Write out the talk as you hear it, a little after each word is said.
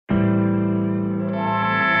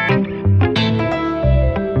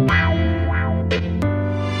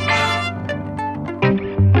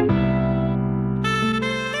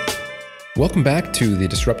Welcome back to the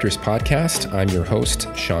Disruptors Podcast. I'm your host,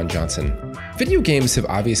 Sean Johnson. Video games have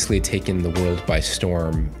obviously taken the world by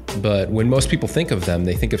storm, but when most people think of them,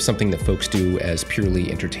 they think of something that folks do as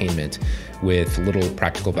purely entertainment with little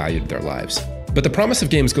practical value to their lives. But the promise of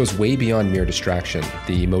games goes way beyond mere distraction.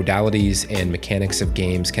 The modalities and mechanics of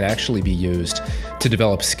games can actually be used to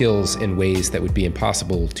develop skills in ways that would be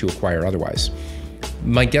impossible to acquire otherwise.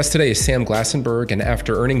 My guest today is Sam Glassenberg, and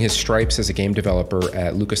after earning his stripes as a game developer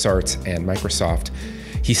at LucasArts and Microsoft,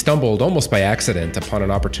 he stumbled almost by accident upon an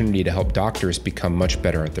opportunity to help doctors become much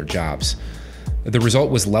better at their jobs. The result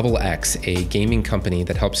was Level X, a gaming company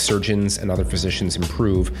that helps surgeons and other physicians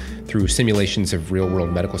improve through simulations of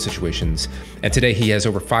real-world medical situations. And today he has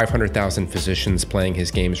over 500,000 physicians playing his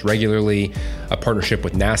games regularly, a partnership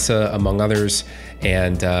with NASA, among others,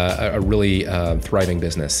 and a really thriving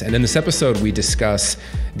business. And in this episode, we discuss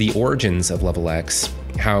the origins of Level X,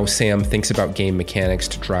 how Sam thinks about game mechanics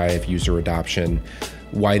to drive user adoption,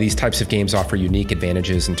 why these types of games offer unique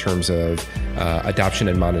advantages in terms of adoption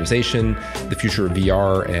and monetization, the future of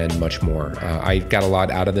VR, and much more. I got a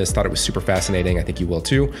lot out of this, thought it was super fascinating. I think you will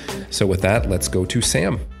too. So with that, let's go to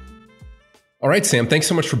Sam. All right, Sam, thanks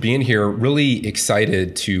so much for being here. Really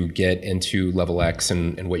excited to get into Level X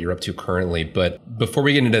and what you're up to currently. But before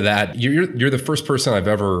we get into that, you're the first person I've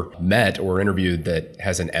ever met or interviewed that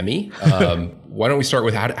has an Emmy. Why don't we start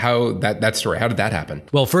with how that story? How did that happen?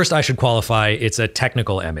 Well, first I should qualify. It's a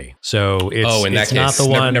technical Emmy, so it's not the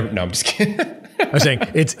one. No, I'm just kidding. I was saying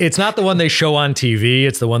it's not the one they show on TV.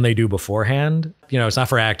 It's the one they do beforehand. You know, it's not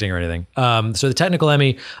for acting or anything. So the technical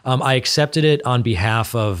Emmy, I accepted it on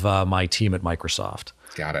behalf of my team at Microsoft.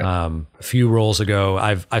 Got it. A few roles ago,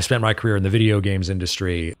 I've spent my career in the video games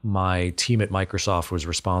industry. My team at Microsoft was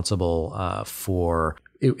responsible for.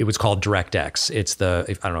 It was called DirectX.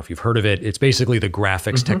 I don't know if you've heard of it. It's basically the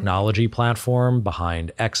graphics technology platform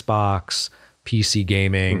behind Xbox, PC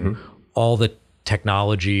gaming, all the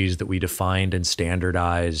technologies that we defined and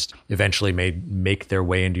standardized eventually make their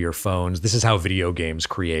way into your phones. This is how video games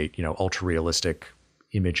create, ultra realistic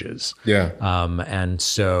images. Yeah. And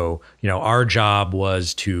so, our job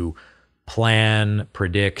was to plan,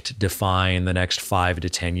 predict, define the next 5 to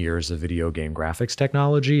 10 years of video game graphics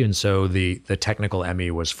technology. And so the technical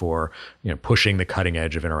Emmy was for, pushing the cutting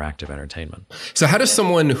edge of interactive entertainment. So how does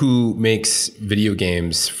someone who makes video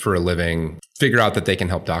games for a living figure out that they can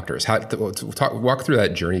help doctors? Walk through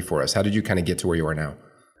that journey for us. How did you kind of get to where you are now?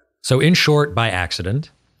 So in short, by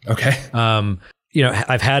accident. Okay.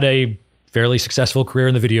 I've had a fairly successful career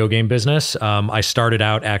in the video game business. I started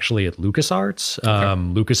out actually at LucasArts,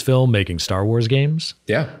 Lucasfilm, making Star Wars games.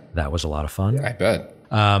 Yeah. That was a lot of fun. Yeah, I bet.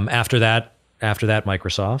 After that,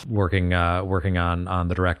 Microsoft, working on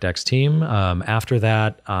the DirectX team. After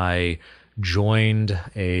that, I joined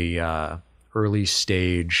a early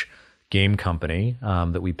stage game company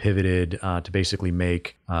that we pivoted to basically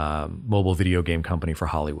make mobile video game company for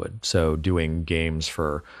Hollywood. So doing games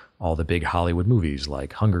for all the big Hollywood movies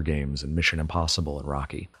like Hunger Games and Mission Impossible and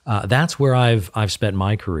Rocky. That's where I've spent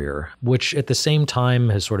my career, which at the same time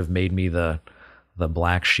has sort of made me the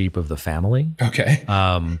black sheep of the family. Okay.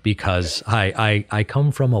 Because I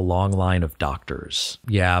come from a long line of doctors.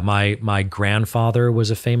 Yeah, my grandfather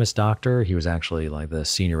was a famous doctor. He was actually like the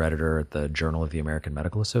senior editor at the Journal of the American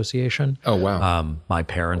Medical Association. Oh, wow. My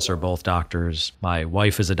parents are both doctors. My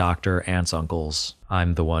wife is a doctor, aunts, uncles.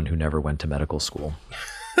 I'm the one who never went to medical school.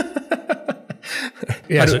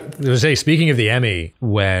 Yeah, so speaking of the Emmy,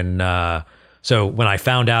 when I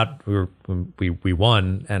found out we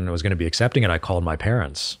won and I was going to be accepting it, I called my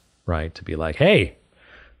parents, right, to be like, hey,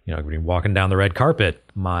 walking down the red carpet.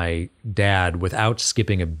 My dad, without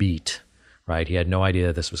skipping a beat, right, he had no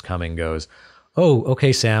idea this was coming, goes, oh,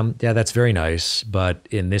 okay, Sam, yeah, that's very nice, but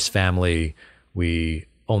in this family, we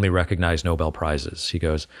only recognize Nobel Prizes. He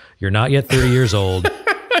goes, you're not yet 30 years old.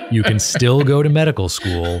 You can still go to medical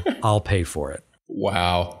school. I'll pay for it.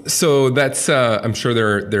 Wow. So that's, I'm sure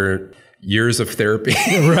there are years of therapy.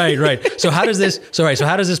 Right. So how does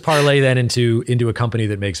this parlay then into a company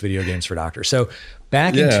that makes video games for doctors? So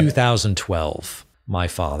back in 2012, my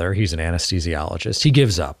father, he's an anesthesiologist, he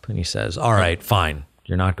gives up and he says, all right, fine.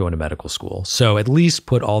 You're not going to medical school. So at least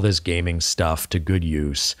put all this gaming stuff to good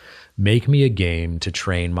use. Make me a game to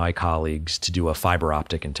train my colleagues to do a fiber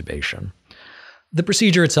optic intubation. The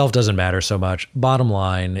procedure itself doesn't matter so much. Bottom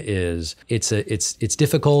line is it's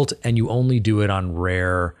difficult and you only do it on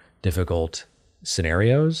rare, difficult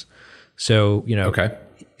scenarios. So, okay.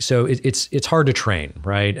 So it's hard to train,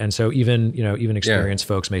 right? And so even experienced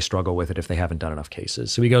folks may struggle with it if they haven't done enough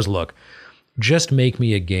cases. So he goes, look, just make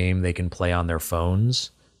me a game they can play on their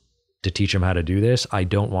phones to teach them how to do this. I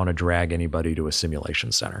don't want to drag anybody to a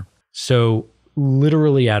simulation center. So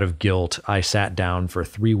literally out of guilt, I sat down for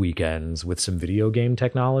 3 weekends with some video game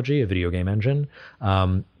technology, a video game engine,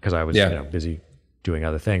 because I was busy doing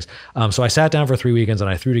other things. So I sat down for 3 weekends and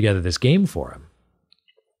I threw together this game for him.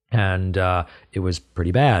 And it was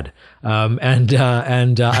pretty bad. And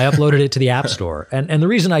I uploaded it to the App Store. And the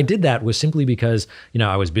reason I did that was simply because,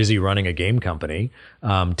 I was busy running a game company,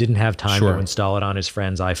 didn't have time to install it on his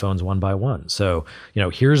friends' iPhones one by one. So,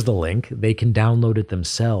 here's the link. They can download it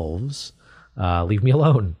themselves. Leave me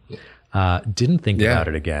alone. Didn't think about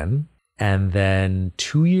it again. And then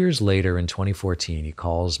 2 years later in 2014, he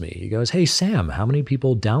calls me. He goes, "Hey, Sam, how many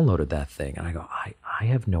people downloaded that thing?" And I go, I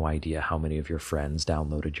have no idea how many of your friends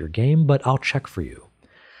downloaded your game, but I'll check for you.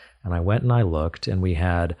 And I went and I looked, and we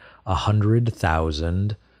had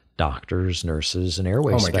 100,000 doctors, nurses, and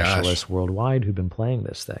airway specialists worldwide who've been playing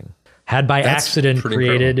this thing. Had by accident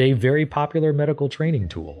created a very popular medical training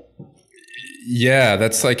tool. Yeah,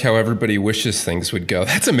 that's like how everybody wishes things would go.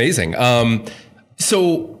 That's amazing.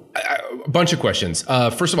 So a bunch of questions.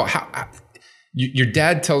 First of all, your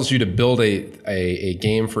dad tells you to build a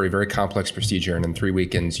game for a very complex procedure, and in 3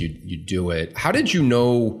 weekends you do it. How did you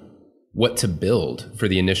know what to build for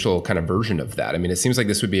the initial kind of version of that? I mean, it seems like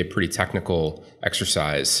this would be a pretty technical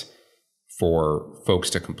exercise for folks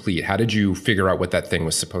to complete. How did you figure out what that thing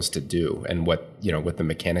was supposed to do, and what the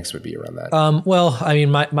mechanics would be around that? Well, I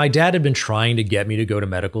mean, my dad had been trying to get me to go to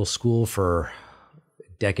medical school for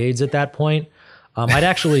decades at that point. I'd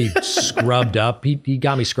actually scrubbed up. He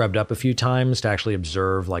got me scrubbed up a few times to actually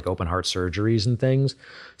observe like open heart surgeries and things.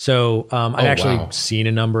 So I'd actually seen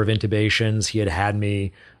a number of intubations. He had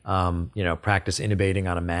me, practice intubating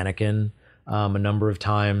on a mannequin a number of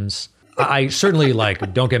times. I certainly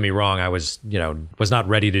don't get me wrong. I was not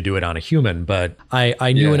ready to do it on a human, but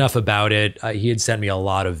I knew enough about it. He had sent me a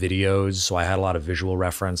lot of videos, so I had a lot of visual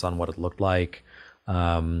reference on what it looked like.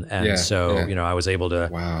 I was able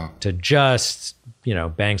to just,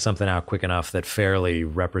 bang something out quick enough that fairly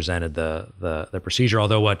represented the procedure.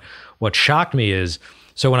 Although what shocked me is,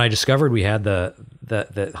 so when I discovered we had the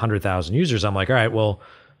 100,000 users, I'm like, all right, well,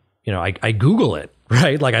 I Google it,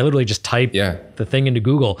 right? Like I literally just type the thing into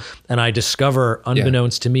Google, and I discover,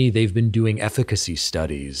 unbeknownst to me, they've been doing efficacy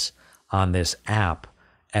studies on this app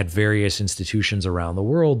at various institutions around the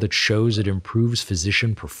world that shows it improves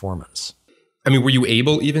physician performance. I mean, were you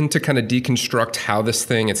able even to kind of deconstruct how this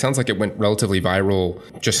thing, it sounds like it went relatively viral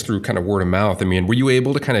just through kind of word of mouth. I mean, were you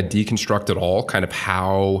able to kind of deconstruct at all kind of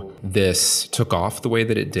how this took off the way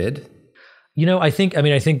that it did? I think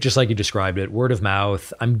just like you described it, word of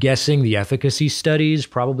mouth. I'm guessing the efficacy studies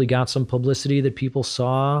probably got some publicity that people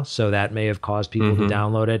saw, so that may have caused people to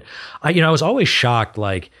download it. I was always shocked,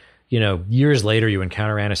 years later you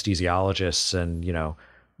encounter anesthesiologists and,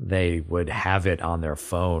 they would have it on their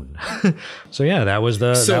phone. So yeah, that was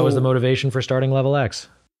the motivation for starting Level X.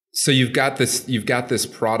 So you've got this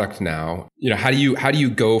product now. How do you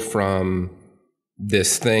go from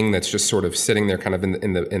this thing that's just sort of sitting there kind of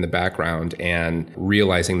in the background and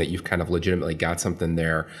realizing that you've kind of legitimately got something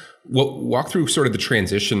there? Walk through sort of the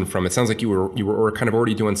transition from, it sounds like you were kind of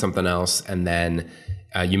already doing something else, and then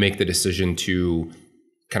you make the decision to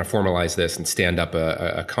kind of formalize this and stand up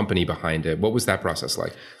a company behind it. What was that process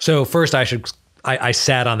like? So first I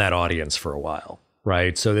sat on that audience for a while,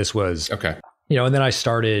 right? So this was, and then I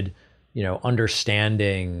started,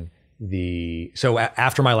 understanding so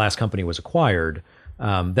after my last company was acquired,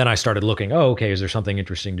 then I started looking, is there something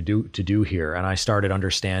interesting to do here? And I started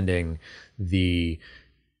understanding the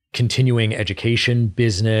continuing education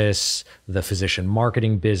business, the physician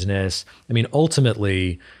marketing business. I mean,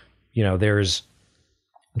 ultimately, there's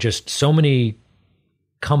just so many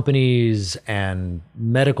companies and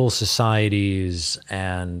medical societies,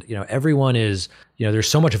 and everyone is, there's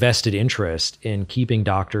so much vested interest in keeping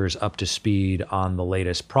doctors up to speed on the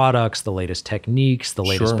latest products, the latest techniques, the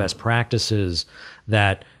latest best practices,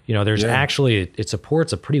 that there's actually, it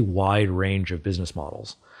supports a pretty wide range of business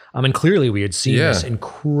models. And clearly we had seen this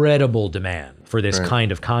incredible demand for this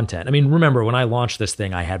kind of content. I mean, remember when I launched this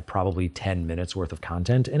thing, I had probably 10 minutes worth of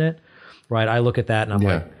content in it. Right. I look at that and I'm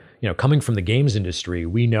like, coming from the games industry,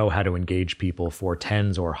 we know how to engage people for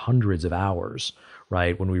tens or hundreds of hours,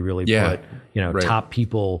 right? When we really put, top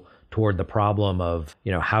people toward the problem of,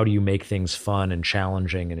 how do you make things fun and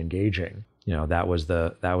challenging and engaging? That was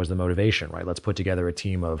the motivation, right? Let's put together a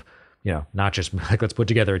team of, let's put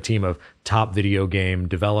together a team of top video game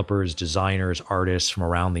developers, designers, artists from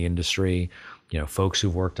around the industry, folks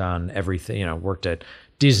who've worked on everything, worked at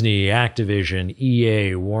Disney, Activision,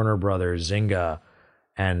 EA, Warner Brothers, Zynga,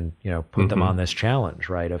 and put them on this challenge,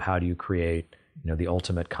 right? Of how do you create the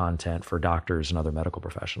ultimate content for doctors and other medical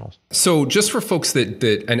professionals. So just for folks that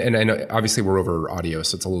and I know obviously we're over audio,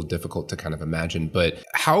 so it's a little difficult to kind of imagine, but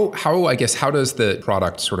how does the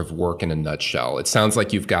product sort of work in a nutshell? It sounds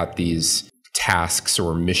like you've got these tasks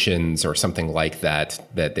or missions or something like that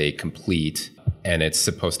they complete, and it's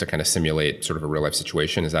supposed to kind of simulate sort of a real life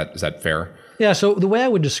situation. Is that fair? Yeah. So the way I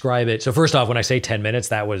would describe it, so first off, when I say 10 minutes,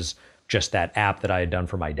 that was just that app that I had done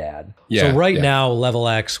for my dad. So right now, Level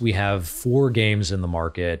X, we have 4 games in the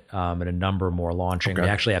market and a number more launching. Okay. We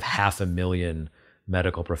actually have 500,000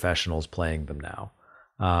 medical professionals playing them now.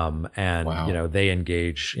 And, they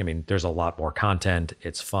engage. I mean, there's a lot more content.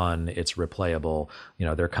 It's fun. It's replayable.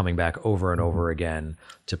 They're coming back over and over again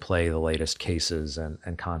to play the latest cases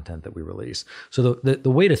and content that we release. So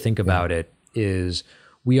the way to think about it is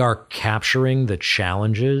we are capturing the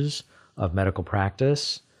challenges of medical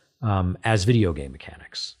practice as video game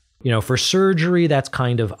mechanics. For surgery, that's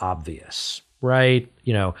kind of obvious, right?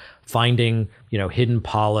 Finding, hidden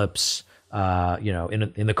polyps,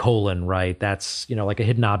 in the colon, right? That's, like a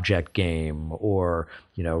hidden object game, or,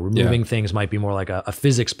 removing things might be more like a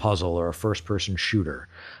physics puzzle or a first person shooter.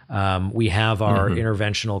 We have our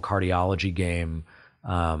interventional cardiology game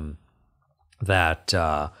that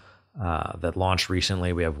launched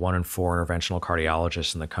recently. We have 1 in 4 interventional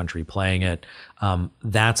cardiologists in the country playing it.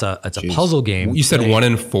 It's a puzzle game. You said 1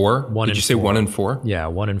 in 4? Did you say 1 in 4? Yeah,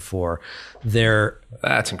 1 in 4.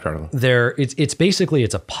 That's incredible. It's basically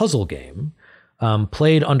a puzzle game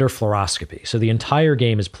played under fluoroscopy. So the entire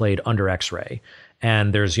game is played under X-ray.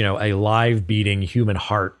 And there's, a live beating human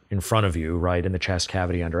heart in front of you, right, in the chest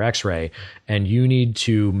cavity under X-ray. And you need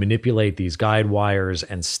to manipulate these guide wires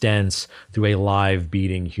and stents through a live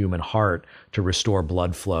beating human heart to restore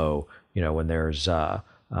blood flow, when there's damage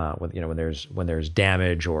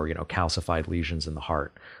or, calcified lesions in the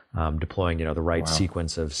heart, deploying, the right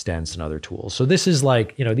sequence of stents and other tools. So this is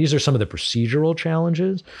these are some of the procedural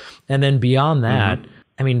challenges. And then beyond that,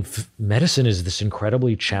 I mean, medicine is this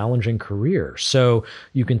incredibly challenging career. So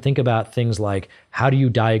you can think about things like, how do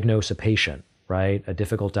you diagnose a patient, right? A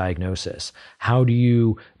difficult diagnosis. How do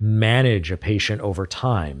you manage a patient over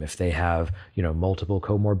time if they have, multiple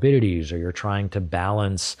comorbidities, or you're trying to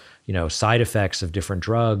balance, side effects of different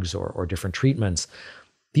drugs or different treatments?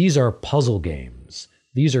 These are puzzle games.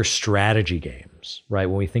 These are strategy games, right?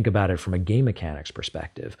 When we think about it from a game mechanics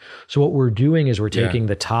perspective. So what we're doing is we're taking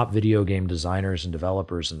the top video game designers and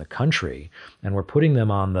developers in the country, and we're putting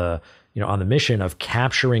them on the mission of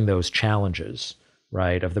capturing those challenges,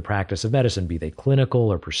 right, of the practice of medicine, be they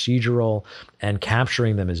clinical or procedural, and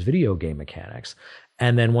capturing them as video game mechanics.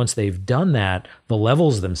 And then once they've done that, the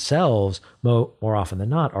levels themselves, more often than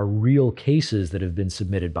not, are real cases that have been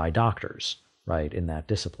submitted by doctors, right, in that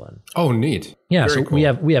discipline. Oh, neat. Yeah, very so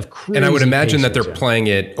cool. we have crazy And I would imagine cases, that they're playing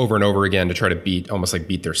it over and over again to try to beat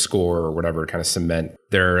their score or whatever, kind of cement.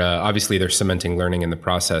 They're obviously they're cementing learning in the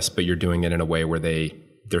process, but you're doing it in a way where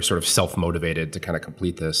they're sort of self-motivated to kind of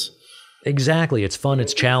complete this. Exactly. It's fun.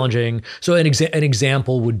 It's challenging. So an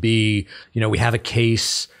example would be, we have a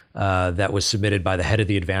case that was submitted by the head of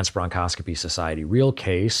the Advanced Bronchoscopy Society. Real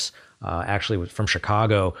case. Actually was from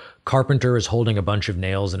Chicago. Carpenter is holding a bunch of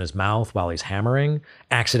nails in his mouth while he's hammering,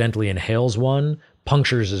 accidentally inhales one,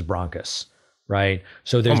 punctures his bronchus, right?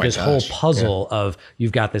 So there's this whole puzzle of,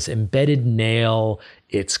 you've got this embedded nail,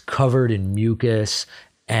 it's covered in mucus,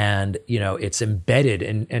 and it's embedded,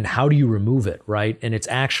 and how do you remove it, right? And it's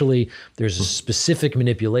actually, there's specific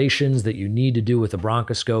manipulations that you need to do with a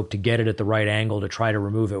bronchoscope to get it at the right angle to try to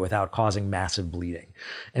remove it without causing massive bleeding.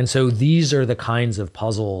 And so these are the kinds of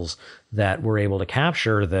puzzles that we're able to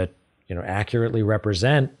capture that accurately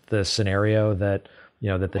represent the scenario that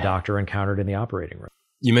that the doctor encountered in the operating room.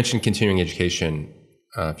 You mentioned continuing education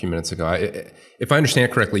a few minutes ago. If I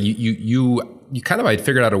understand correctly, you kind of had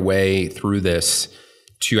figured out a way through this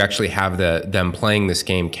to actually have them playing this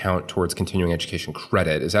game count towards continuing education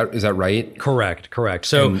credit. Is that right? Correct.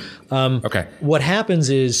 So what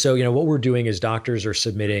happens is, what we're doing is doctors are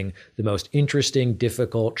submitting the most interesting,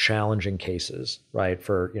 difficult, challenging cases, right?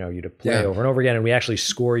 For, you to play over and over again. And we actually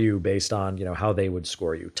score you based on, how they would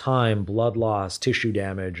score you: time, blood loss, tissue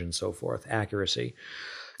damage, and so forth, accuracy.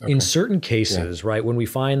 Okay. In certain cases, right, when we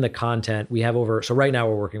find the content, we have right now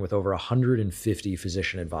we're working with over 150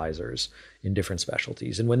 physician advisors in different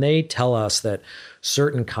specialties. And when they tell us that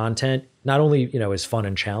certain content not only, is fun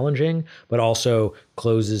and challenging, but also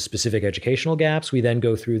closes specific educational gaps, we then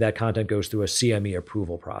that content goes through a CME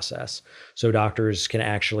approval process. So doctors can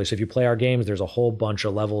actually, so if you play our games, there's a whole bunch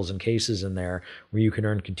of levels and cases in there where you can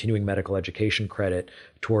earn continuing medical education credit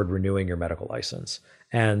toward renewing your medical license.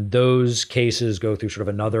 And those cases go through sort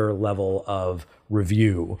of another level of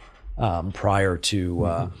review prior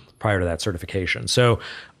to that certification. So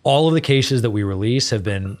all of the cases that we release have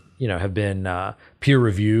been peer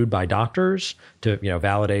reviewed by doctors to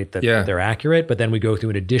validate that they're accurate. But then we go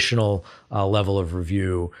through an additional level of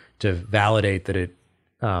review to validate that it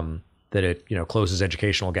closes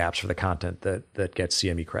educational gaps for the content that gets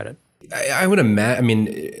CME credit. I would imagine. I mean,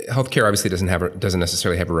 healthcare obviously doesn't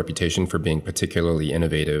necessarily have a reputation for being particularly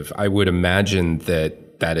innovative. I would imagine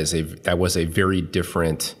that was a very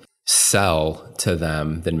different sell to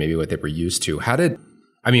them than maybe what they were used to.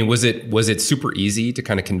 Was it super easy to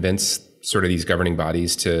kind of convince sort of these governing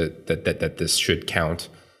bodies that this should count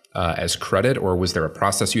as credit, or was there a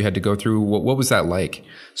process you had to go through? What was that like?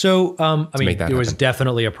 So, there was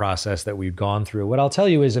definitely a process that we've gone through. What I'll tell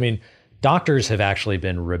you is, doctors have actually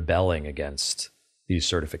been rebelling against these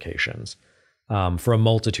certifications for a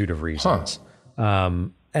multitude of reasons.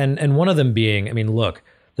 And one of them being, look,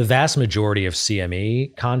 the vast majority of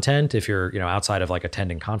CME content, if you're, outside of like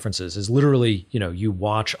attending conferences, is literally, you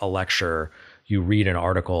watch a lecture, you read an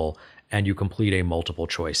article, and you complete a multiple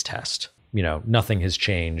choice test. Nothing has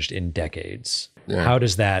changed in decades. Yeah. How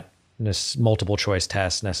does that multiple choice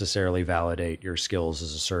test necessarily validate your skills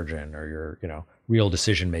as a surgeon, or your, real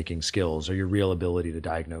decision-making skills, or your real ability to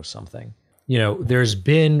diagnose something? There's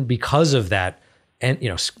been, because of that, and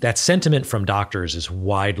that sentiment from doctors is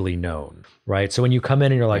widely known, right? So when you come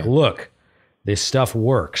in and you're like, look, this stuff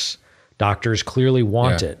works. Doctors clearly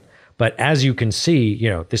want it. But as you can see,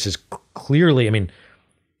 this is clearly,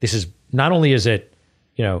 this is not only is it,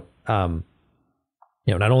 not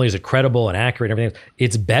only is it credible and accurate and everything,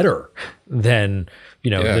 it's better than,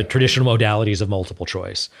 the traditional modalities of multiple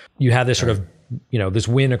choice. You have this sort of, this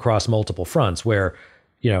win across multiple fronts where,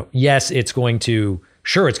 yes, it's going to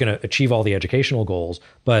achieve all the educational goals,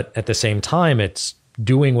 but at the same time, it's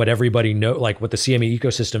doing what everybody what the CME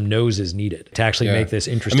ecosystem knows is needed to actually make this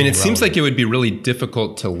interesting. It seems like it would be really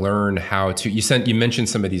difficult to learn how to, you mentioned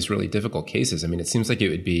some of these really difficult cases. It seems like it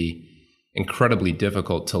would be incredibly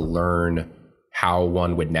difficult to learn how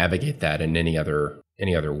one would navigate that in any other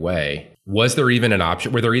way. Was there even an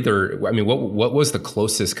option? Were there either, what was the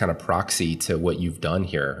closest kind of proxy to what you've done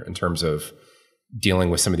here in terms of dealing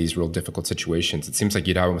with some of these real difficult situations? It seems like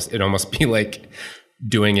it'd almost be like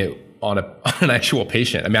doing it on an actual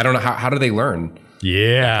patient. I don't know, how do they learn?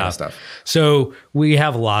 Yeah. That kind of stuff. So we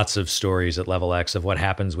have lots of stories at Level X of what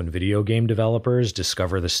happens when video game developers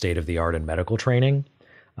discover the state of the art in medical training.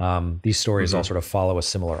 These stories all sort of follow a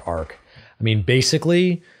similar arc.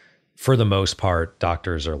 Basically, for the most part,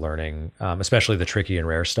 doctors are learning, especially the tricky and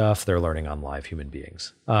rare stuff, they're learning on live human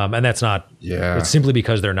beings. And that's not, it's simply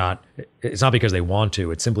because it's not because they want to,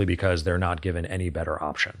 it's simply because they're not given any better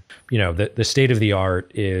option. The state of the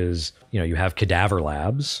art is, you have cadaver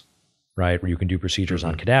labs, right, where you can do procedures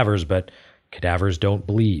on cadavers, but cadavers don't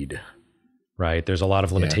bleed, right? There's a lot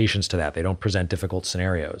of limitations to that. They don't present difficult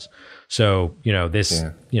scenarios. So, this,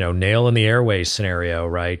 nail in the airways scenario,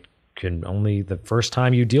 right, the first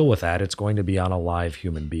time you deal with that, it's going to be on a live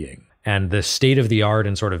human being. And the state of the art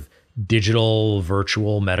in sort of digital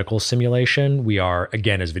virtual medical simulation, we are,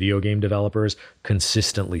 again, as video game developers,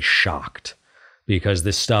 consistently shocked because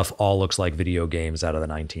this stuff all looks like video games out of the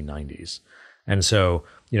 1990s. And so,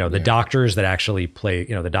 the doctors that actually play,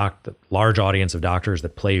 the large audience of doctors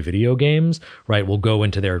that play video games, right, will go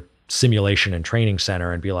into their simulation and training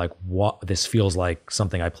center and be like, what, this feels like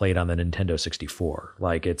something I played on the Nintendo 64.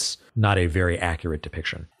 Like, it's not a very accurate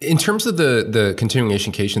depiction. In terms of the continuing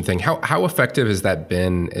education thing, how effective has that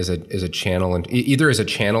been as a channel, and either as a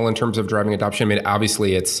channel in terms of driving adoption?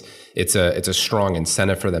 Obviously it's a strong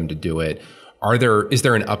incentive for them to do it. Is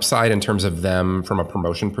there an upside in terms of them from a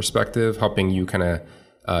promotion perspective, helping you kind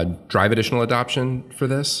of drive additional adoption for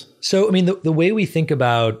this? So, the way we think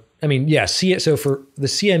about, so for the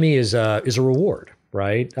CME is a reward,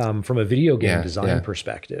 right? From a video game design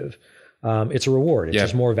perspective, it's a reward. It's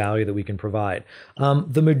just more value that we can provide.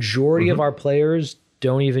 The majority of our players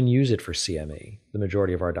don't even use it for CME. The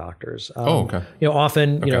majority of our doctors.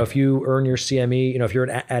 Often, if you earn your CME, if you're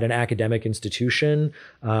at an academic institution,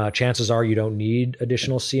 chances are you don't need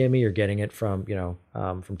additional CME. You're getting it from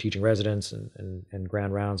teaching residents and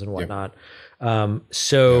grand rounds and whatnot. For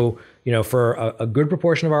a good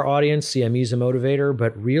proportion of our audience, CME is a motivator,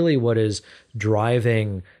 but really what is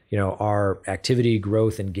driving, our activity,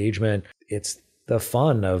 growth, engagement, it's the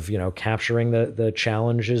fun of, capturing the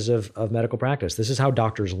challenges of medical practice. This is how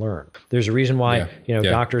doctors learn. There's a reason why,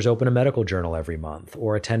 doctors open a medical journal every month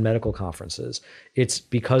or attend medical conferences. It's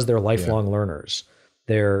because they're lifelong learners.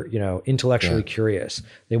 They're, intellectually curious.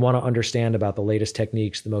 They want to understand about the latest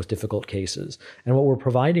techniques, the most difficult cases. And what we're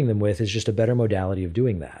providing them with is just a better modality of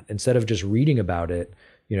doing that. Instead of just reading about it,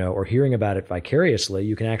 or hearing about it vicariously,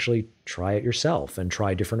 you can actually try it yourself and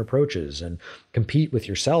try different approaches and compete with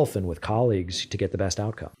yourself and with colleagues to get the best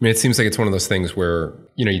outcome. I mean, it seems like it's one of those things where,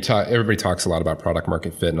 everybody talks a lot about product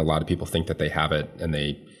market fit, and a lot of people think that they have it and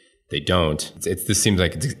they don't. This seems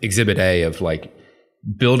like it's exhibit A of like,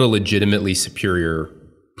 build a legitimately superior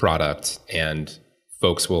product and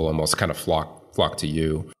folks will almost kind of flock to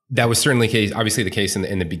you. That was certainly obviously the case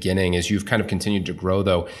in the beginning. As you've kind of continued to grow,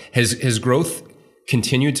 though, has growth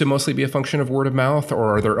continued to mostly be a function of word of mouth,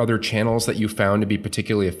 or are there other channels that you found to be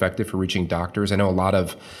particularly effective for reaching doctors? I know a lot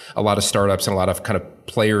of startups and a lot of kind of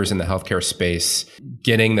players in the healthcare space,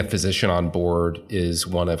 getting the physician on board is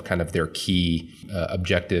one of kind of their key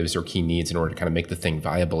objectives or key needs in order to kind of make the thing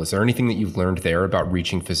viable. Is there anything that you've learned there about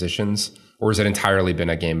reaching physicians, or has it entirely been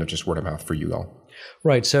a game of just word of mouth for you all?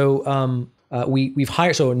 Right. So we've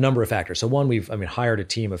hired, a number of factors. So one, we've hired a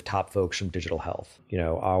team of top folks from digital health.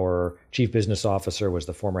 Our chief business officer was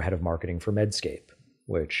the former head of marketing for Medscape,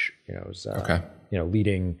 which is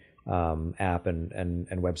leading app and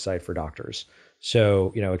website for doctors.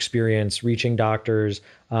 So experience reaching doctors.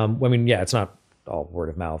 It's not all word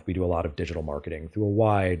of mouth. We do a lot of digital marketing through a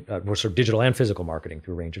wide, sort of digital and physical marketing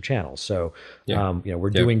through a range of channels. So we're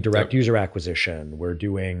doing direct user acquisition. We're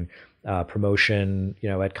doing promotion,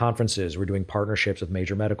 at conferences. We're doing partnerships with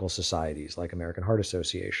major medical societies like American Heart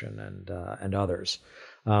Association and others.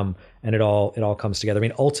 And it all comes together. I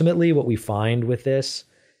mean, ultimately, what we find with this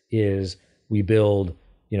is we build,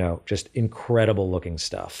 just incredible looking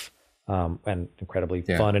stuff and incredibly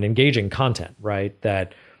fun and engaging content, right?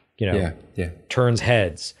 That turns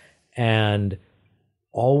heads, and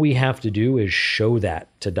all we have to do is show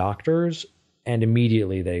that to doctors, and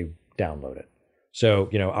immediately they download it. So,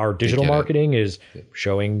 our digital marketing is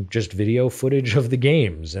showing just video footage of the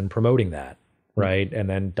games and promoting that, right? And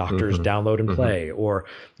then doctors download and play, or,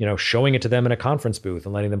 showing it to them in a conference booth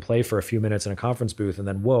and letting them play for a few minutes in a conference booth. And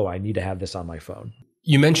then, whoa, I need to have this on my phone.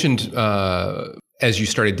 You mentioned, as you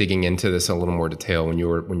started digging into this in a little more detail, when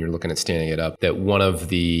you're looking at standing it up, that one of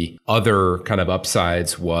the other kind of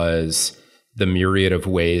upsides was the myriad of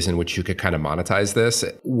ways in which you could kind of monetize this.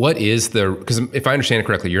 What is because if I understand it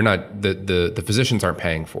correctly, you're not, the physicians aren't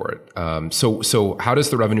paying for it. So how does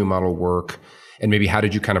the revenue model work? And maybe how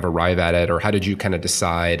did you kind of arrive at it? Or how did you kind of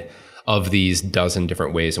decide, of these dozen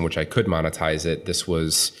different ways in which I could monetize it, this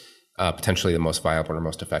was potentially the most viable or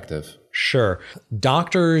most effective? Sure.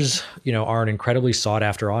 Doctors, are an incredibly sought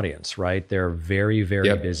after audience, right? They're very,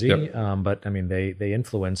 very busy. But they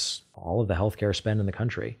influence all of the healthcare spend in the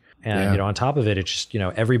country. And, on top of it, it's just,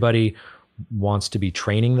 everybody wants to be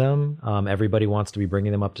training them. Everybody wants to be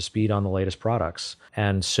bringing them up to speed on the latest products.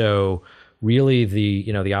 And so really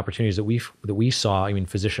the opportunities that we saw,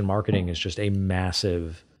 physician marketing is just a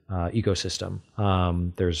massive ecosystem.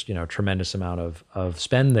 There's, tremendous amount of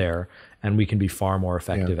spend there, and we can be far more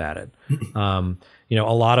effective at it. A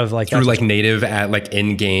lot of through native ad,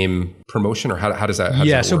 in-game promotion, or how does that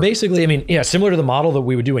work? So basically, similar to the model that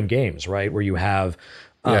we would do in games, right? Where you have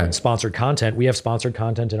sponsored content. We have sponsored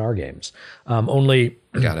content in our games. Only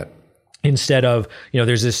got it. Instead of,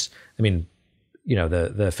 there's this,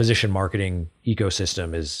 the physician marketing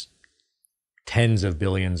ecosystem is tens of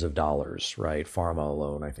billions of dollars, right? Pharma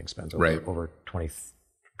alone, I think, spends over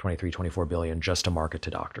 23, 24 billion just to market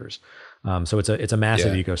to doctors. So it's a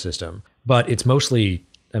massive ecosystem, but it's mostly,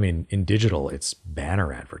 in digital, it's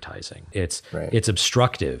banner advertising. It's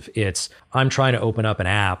obstructive. I'm trying to open up an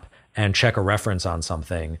app and check a reference on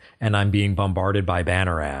something, and I'm being bombarded by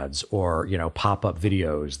banner ads or, pop-up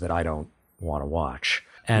videos that I don't want to watch.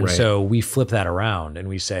 And so we flip that around and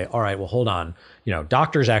we say, all right, well, hold on.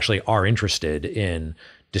 Doctors actually are interested in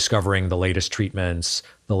discovering the latest treatments,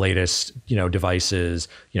 the latest, devices,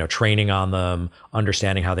 training on them,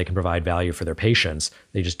 understanding how they can provide value for their patients.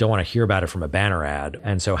 They just don't want to hear about it from a banner ad.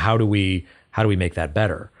 And so how do we make that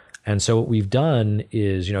better? And so what we've done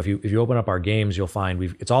is, if you open up our games, you'll find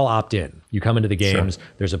it's all opt-in. You come into the games,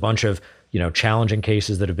 there's a bunch of, challenging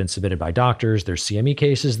cases that have been submitted by doctors. There's CME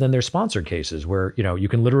cases, then there's sponsored cases where, you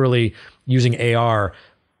can literally, using AR,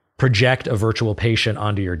 project a virtual patient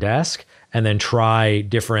onto your desk and then try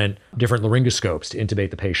different laryngoscopes to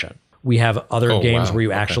intubate the patient. We have other games where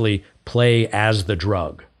you actually play as the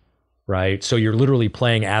drug, right? So you're literally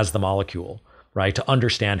playing as the molecule, right? To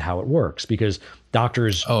understand how it works, because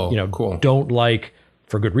doctors, don't like,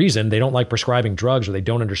 for good reason, they don't like prescribing drugs, or they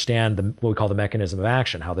don't understand what we call the mechanism of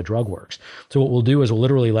action, how the drug works. So what we'll do is we'll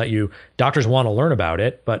literally doctors want to learn about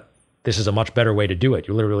it, but this is a much better way to do it.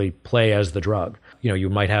 You literally play as the drug. You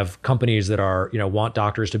might have companies that are, want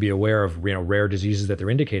doctors to be aware of, rare diseases that they're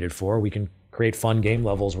indicated for. We can create fun game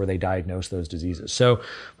levels where they diagnose those diseases. So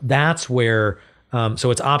that's where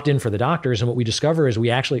So it's opt-in for the doctors. And what we discover is we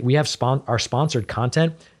have our sponsored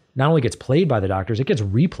content not only gets played by the doctors, it gets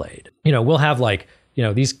replayed. We'll have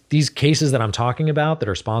these cases that I'm talking about that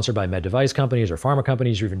are sponsored by med device companies or pharma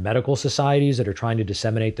companies or even medical societies that are trying to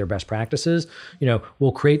disseminate their best practices.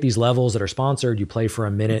 We'll create these levels that are sponsored. You play for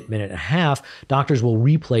a minute and a half. Doctors will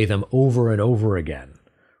replay them over and over again.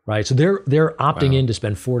 Right. So they're opting in to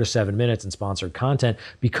spend 4 to 7 minutes in sponsored content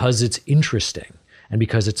because it's interesting and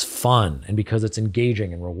because it's fun and because it's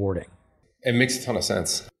engaging and rewarding. It makes a ton of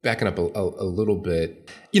sense. Backing up a little bit,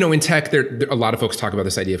 in tech, there a lot of folks talk about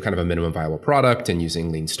this idea of kind of a minimum viable product and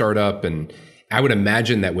using lean startup. And I would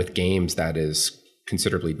imagine that with games, that is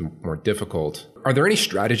considerably more difficult. Are there any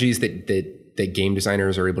strategies that game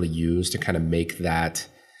designers are able to use to kind of make that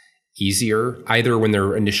easier, either when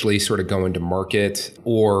they're initially sort of going to market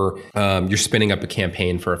or you're spinning up a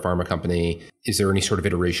campaign for a pharma company? Is there any sort of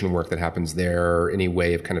iteration work that happens there? Any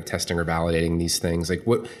way of kind of testing or validating these things?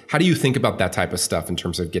 How do you think about that type of stuff in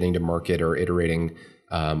terms of getting to market or iterating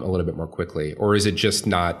a little bit more quickly? Or is it just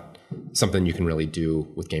not something you can really do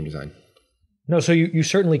with game design? No, so you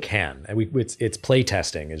certainly can. And it's play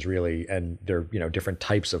testing is really, and there different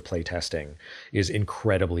types of play testing is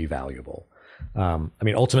incredibly valuable.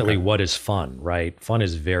 Ultimately, What is fun, right? Fun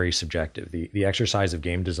is very subjective. The exercise of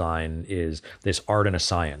game design is this art and a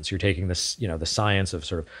science. You're taking this, the science of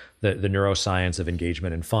sort of the neuroscience of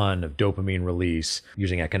engagement and fun, of dopamine release,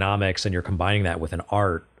 using economics, and you're combining that with an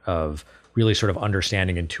art of really sort of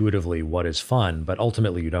understanding intuitively what is fun, but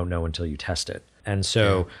ultimately you don't know until you test it. And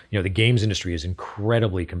so, the games industry is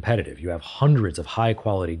incredibly competitive. You have hundreds of high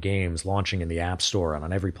quality games launching in the App Store and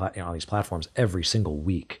on on these platforms every single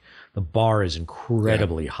week. The bar is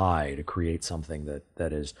incredibly high to create something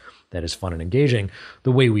that is fun and engaging.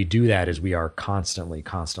 The way we do that is we are constantly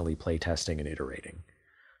play testing and iterating.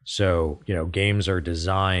 So, games are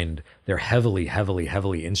designed, they're heavily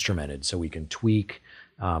instrumented, so we can tweak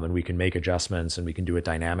and we can make adjustments and we can do it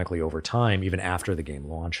dynamically over time, even after the game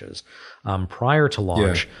launches. Prior to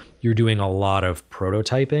launch, you're doing a lot of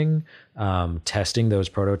prototyping, testing those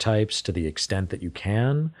prototypes to the extent that you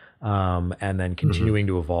can, and then continuing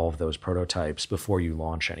to evolve those prototypes before you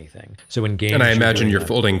launch anything. So in games, and I imagine you're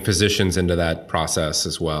folding physicians into that process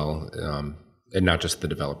as well, and not just the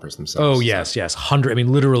developers themselves. Oh yes.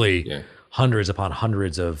 Literally. Hundreds upon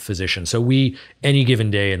hundreds of physicians. So any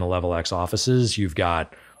given day in the Level X offices, you've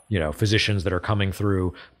got, physicians that are coming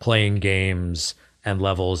through playing games and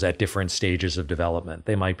levels at different stages of development.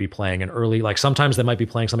 They might be playing sometimes they might be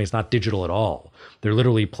playing something that's not digital at all. They're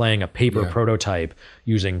literally playing a paper prototype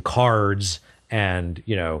using cards and,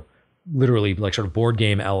 literally like sort of board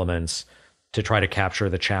game elements to try to capture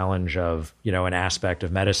the challenge of, an aspect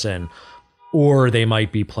of medicine. Or they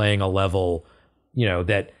might be playing a level,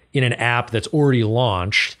 that in an app that's already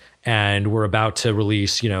launched and we're about to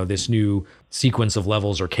release, this new sequence of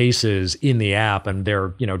levels or cases in the app, and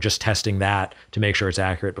they're, just testing that to make sure it's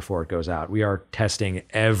accurate before it goes out. We are testing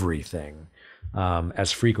everything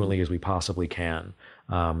as frequently as we possibly can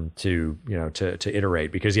to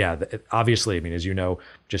iterate, because obviously, as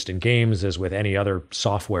just in games, as with any other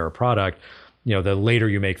software product, the later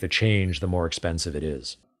you make the change, the more expensive it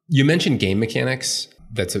is. You mentioned game mechanics.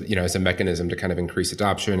 That's as a mechanism to kind of increase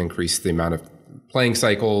adoption, increase the amount of playing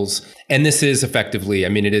cycles. And this is effectively,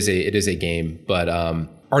 it is a game, but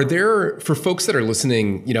are there, for folks that are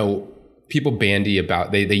listening, people bandy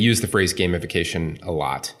about, they use the phrase gamification a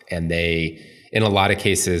lot, and in a lot of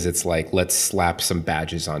cases, it's like, let's slap some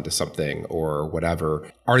badges onto something or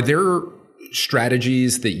whatever. Are there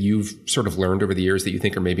strategies that you've sort of learned over the years that you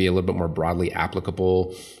think are maybe a little bit more broadly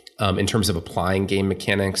applicable in terms of applying game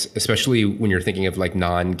mechanics, especially when you're thinking of like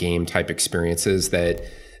non-game type experiences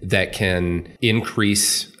that can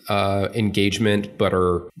increase engagement but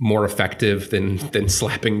are more effective than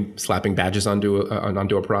slapping badges onto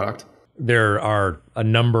a product? There are a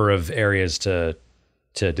number of areas to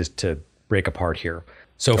break apart here.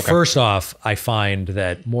 So first off, I find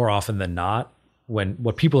that more often than not,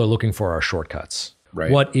 what people are looking for are shortcuts. Right.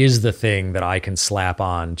 What is the thing that I can slap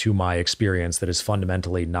on to my experience that is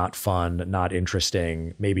fundamentally not fun, not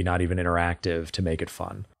interesting, maybe not even interactive to make it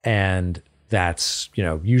fun? And that's,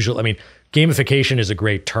 usually, gamification is a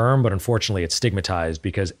great term, but unfortunately it's stigmatized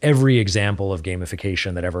because every example of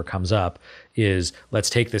gamification that ever comes up is, let's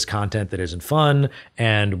take this content that isn't fun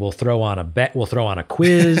and we'll throw on a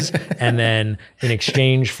quiz, and then in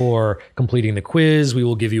exchange for completing the quiz, we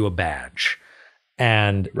will give you a badge.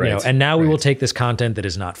 And, and now we will take this content that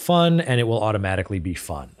is not fun and it will automatically be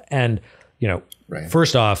fun. And,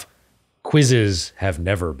 first off, quizzes have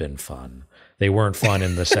never been fun. They weren't fun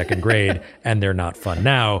in the second grade and they're not fun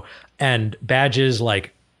now. And badges,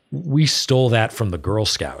 like we stole that from the Girl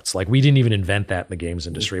Scouts. Like, we didn't even invent that in the games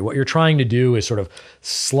industry. What you're trying to do is sort of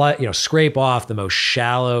scrape off the most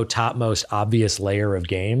shallow, topmost obvious layer of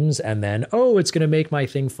games, and then, it's going to make my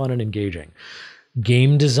thing fun and engaging.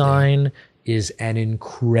 Game design is an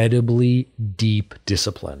incredibly deep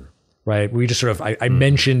discipline, right? We just sort of, I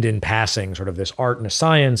mentioned in passing sort of this art and a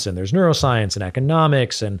science, and there's neuroscience and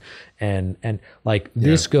economics, and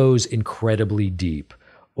this goes incredibly deep.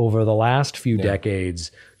 Over the last few decades,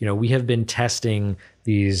 we have been testing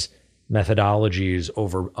these methodologies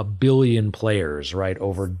over 1 billion players, right?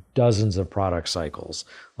 Over dozens of product cycles.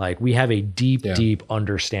 Like, we have a deep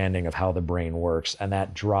understanding of how the brain works, and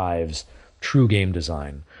that drives true game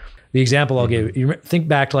design. The example I'll give, you think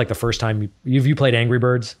back to like the first time you played Angry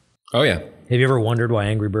Birds. Oh yeah. Have you ever wondered why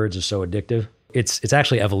Angry Birds is so addictive? It's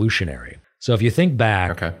actually evolutionary. So if you think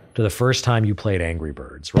back to the first time you played Angry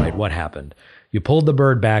Birds, right? What happened? You pulled the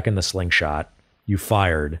bird back in the slingshot, you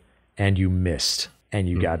fired, and you missed, and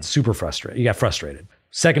you got super frustrated. You got frustrated.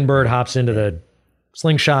 Second bird hops into the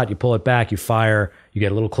slingshot, you pull it back, you fire, you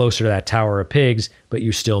get a little closer to that tower of pigs, but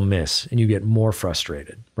you still miss, and you get more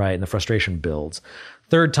frustrated, right? And the frustration builds.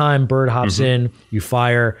 Third time, bird hops in, you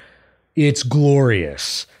fire, it's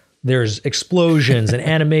glorious. There's explosions and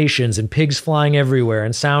animations and pigs flying everywhere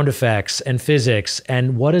and sound effects and physics.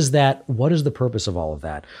 And what is the purpose of all of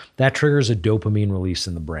that? That triggers a dopamine release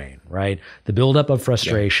in the brain, right? The buildup of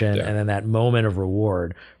frustration and then that moment of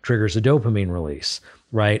reward triggers a dopamine release,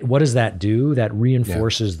 right? What does that do? That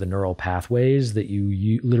reinforces the neural pathways that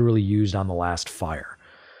you literally used on the last fire.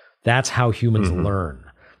 That's how humans learn.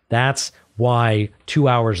 That's why 2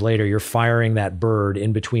 hours later, you're firing that bird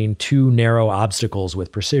in between two narrow obstacles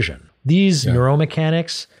with precision. These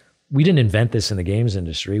neuromechanics, we didn't invent this in the games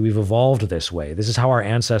industry. We've evolved this way. This is how our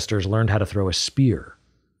ancestors learned how to throw a spear,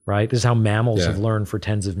 right? This is how mammals have learned for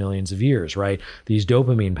tens of millions of years, right? These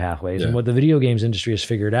dopamine pathways. And what the video games industry has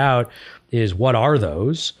figured out is, what are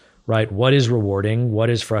those, right? What is rewarding? What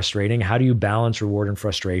is frustrating? How do you balance reward and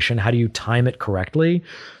frustration? How do you time it correctly?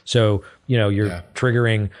 So, you're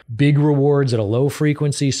triggering big rewards at a low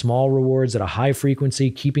frequency, small rewards at a high frequency,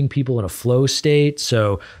 keeping people in a flow state.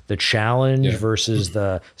 So the challenge versus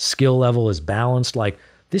the skill level is balanced. Like,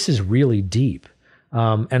 this is really deep.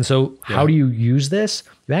 And so how do you use this?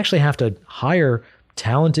 You actually have to hire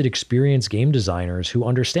talented, experienced game designers who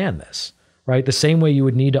understand this. Right? The same way you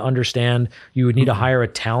would need to hire a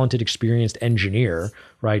talented, experienced engineer,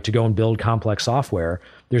 right, to go and build complex software.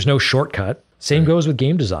 There's no shortcut. Same goes with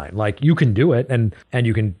game design. Like, you can do it and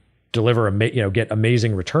you can deliver, get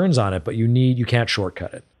amazing returns on it, but you can't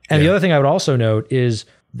shortcut it. And the other thing I would also note is,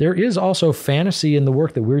 there is also fantasy in the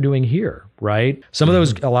work that we're doing here, right? Some of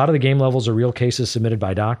those, a lot of the game levels are real cases submitted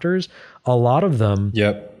by doctors. A lot of them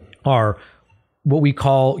are what we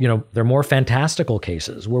call, they're more fantastical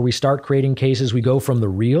cases, where we start creating cases. We go from the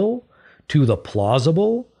real to the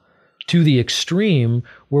plausible to the extreme,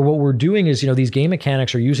 where what we're doing is, these game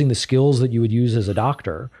mechanics are using the skills that you would use as a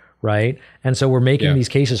doctor, right? And so we're making these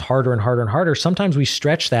cases harder and harder and harder. Sometimes we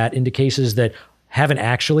stretch that into cases that haven't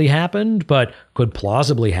actually happened, but could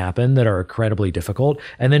plausibly happen, that are incredibly difficult,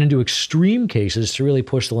 and then into extreme cases to really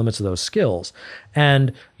push the limits of those skills.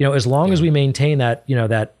 And, as long as we maintain that,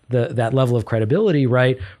 that level of credibility,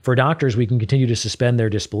 right, for doctors, we can continue to suspend their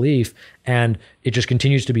disbelief, and it just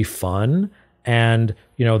continues to be fun. And,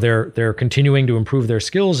 they're continuing to improve their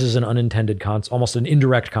skills is an unintended, almost an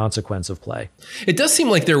indirect consequence of play. It does seem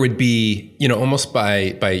like there would be, almost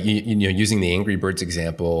by using the Angry Birds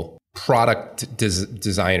example, product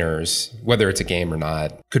designers, whether it's a game or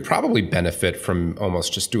not, could probably benefit from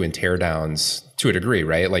almost just doing teardowns to a degree,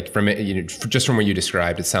 right? Like, from it, just from what you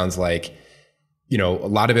described, it sounds like, a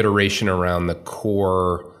lot of iteration around the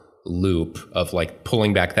core loop of like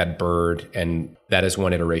pulling back that bird, and that is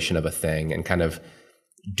one iteration of a thing, and kind of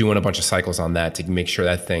doing a bunch of cycles on that to make sure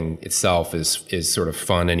that thing itself is sort of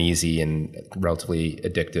fun and easy and relatively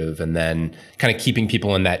addictive, and then kind of keeping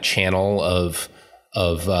people in that channel of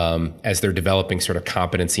as they're developing sort of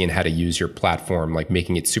competency in how to use your platform, like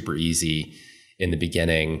making it super easy in the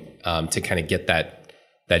beginning, to kind of get that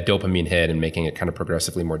dopamine hit and making it kind of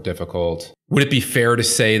progressively more difficult. Would it be fair to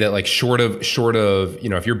say that, like, short of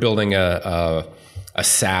if you're building a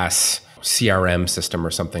SaaS CRM system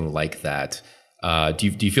or something like that, do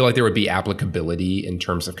you feel like there would be applicability in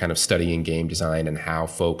terms of kind of studying game design and how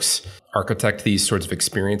folks architect these sorts of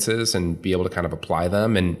experiences and be able to kind of apply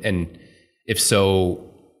them? And if so,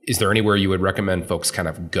 is there anywhere you would recommend folks kind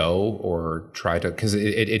of go or try to, because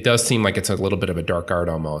it does seem like it's a little bit of a dark art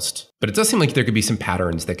almost, but it does seem like there could be some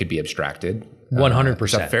patterns that could be abstracted. 100%.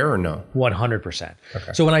 Is that fair or no? 100%.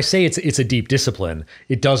 Okay. So when I say it's a deep discipline,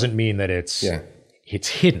 it doesn't mean that it's it's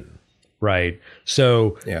hidden, right?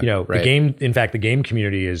 So, the game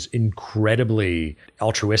community is incredibly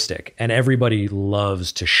altruistic, and everybody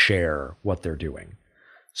loves to share what they're doing.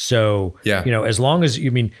 So, as long as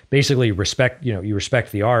basically respect, you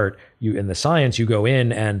respect the art, in the science, you go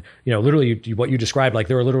in and, literally what you described, like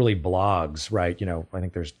there are literally blogs, right? I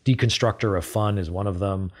think there's Deconstructor of Fun is one of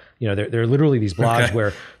them. There are literally these blogs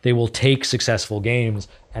where they will take successful games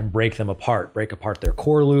and break them apart, break apart their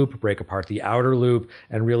core loop, break apart the outer loop,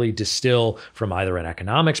 and really distill from either an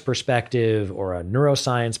economics perspective or a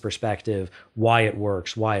neuroscience perspective why it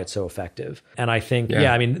works, why it's so effective. And I think,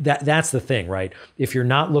 that's the thing, right? If you're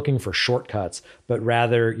not looking for shortcuts, but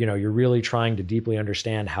rather, you're really trying to deeply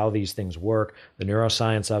understand how these things work, the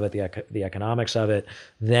neuroscience of it, the economics of it,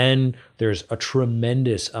 then there's a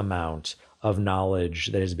tremendous amount of knowledge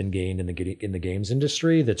that has been gained in the games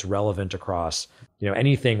industry that's relevant across,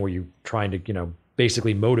 anything where you're trying to,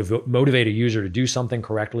 basically motivate a user to do something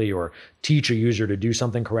correctly, or teach a user to do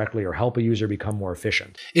something correctly, or help a user become more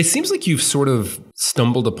efficient. It seems like you've sort of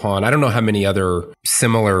stumbled upon, I don't know how many other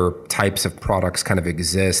similar types of products kind of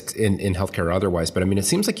exist in healthcare or otherwise, but it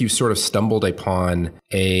seems like you've sort of stumbled upon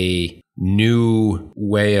a new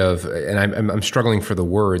way of, and I'm struggling for the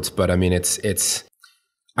words, but it's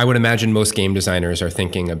I would imagine most game designers are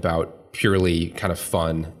thinking about purely kind of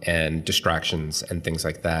fun and distractions and things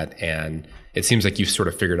like that. And it seems like you've sort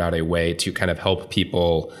of figured out a way to kind of help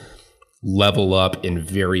people level up in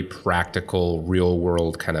very practical, real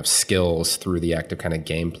world kind of skills through the act of kind of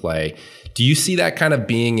gameplay. Do you see that kind of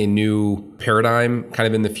being a new paradigm kind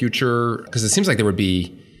of in the future? Because it seems like there would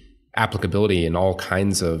be applicability in all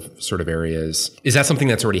kinds of sort of areas. Is that something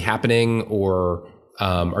that's already happening, or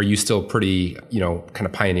are you still pretty, kind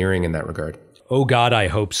of pioneering in that regard? Oh God, I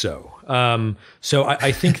hope so. So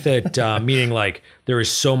I think that meaning like there is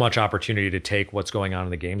so much opportunity to take what's going on in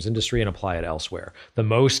the games industry and apply it elsewhere. The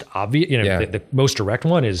most obvious, the most direct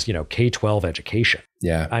one is, K-12 education.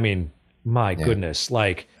 Yeah. My goodness,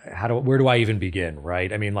 like where do I even begin? Right.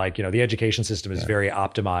 The education system is very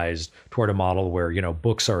optimized toward a model where,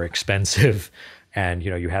 books are expensive and,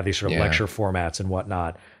 you have these sort of lecture formats and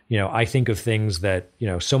whatnot. I think of things that,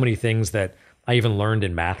 so many things that I even learned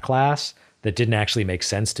in math class that didn't actually make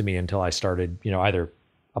sense to me until I started, either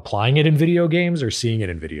applying it in video games or seeing it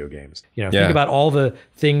in video games. Think about all the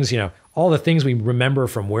things, all the things we remember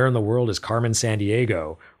from Where in the World is Carmen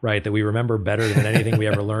Sandiego, right? That we remember better than anything we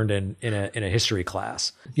ever learned in a history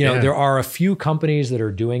class. There are a few companies that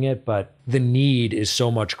are doing it, but the need is so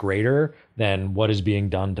much greater than what is being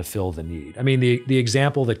done to fill the need. The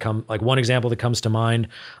example that one example that comes to mind,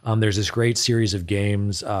 there's this great series of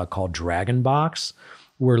games called Dragon Box,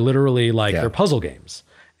 where literally they're puzzle games.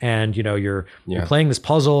 And, you're playing this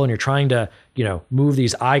puzzle and you're trying to, move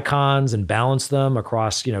these icons and balance them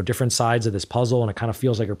across, different sides of this puzzle. And it kind of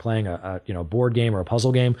feels like you're playing a board game or a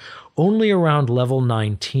puzzle game. Only around level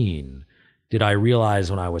 19 did I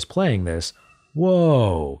realize when I was playing this,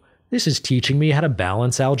 whoa, this is teaching me how to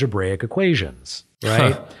balance algebraic equations,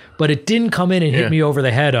 right? But it didn't come in and hit me over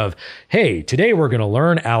the head of, hey, today we're going to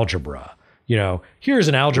learn algebra. Here's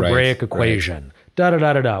an algebraic equation. Right.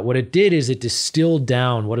 Da-da-da-da-da. What it did is it distilled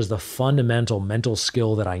down what is the fundamental mental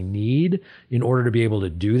skill that I need in order to be able to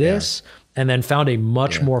do this, and then found a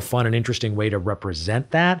much more fun and interesting way to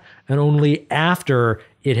represent that. And only after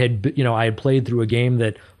it had, I had played through a game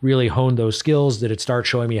that really honed those skills did it start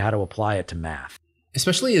showing me how to apply it to math.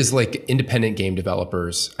 Especially as independent game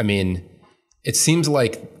developers. It seems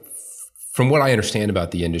like, from what I understand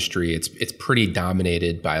about the industry, it's pretty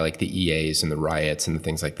dominated by the EAs and the Riots and the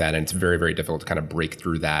things like that. And it's very, very difficult to kind of break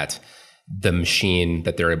through the machine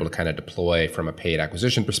that they're able to kind of deploy from a paid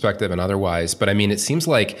acquisition perspective and otherwise. But it seems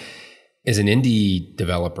like as an indie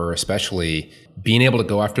developer, especially, being able to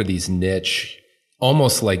go after these niche,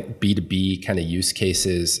 almost like B2B kind of use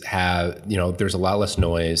cases there's a lot less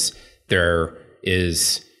noise. There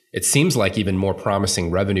is, it seems like, even more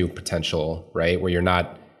promising revenue potential, right? Where you're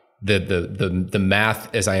not, the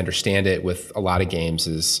math, as I understand it, with a lot of games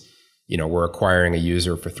is, we're acquiring a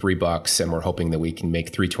user for $3 and we're hoping that we can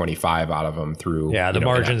make $3.25 out of them through. Yeah, the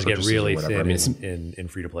margins get really thin in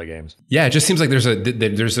free to play games. Yeah, it just seems like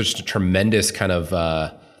there's just a tremendous kind of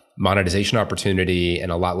monetization opportunity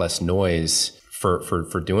and a lot less noise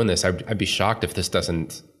for doing this. I'd be shocked if this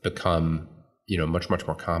doesn't become much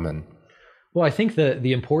more common. Well, I think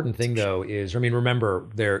the important thing though is, remember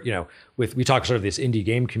we talk sort of this indie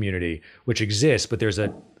game community, which exists, but there's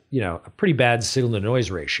a pretty bad signal to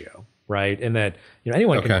noise ratio, right? And that,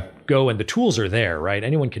 anyone can go, and the tools are there, right?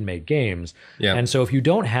 Anyone can make games. Yeah. And so if you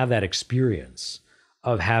don't have that experience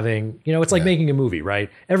of having, it's like making a movie, right?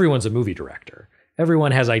 Everyone's a movie director.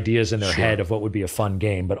 everyone has ideas in their head of what would be a fun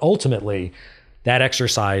game, but ultimately that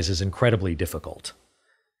exercise is incredibly difficult.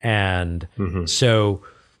 And so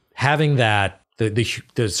having that,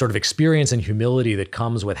 the sort of experience and humility that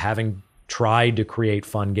comes with having tried to create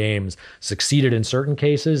fun games, succeeded in certain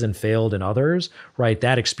cases and failed in others, right?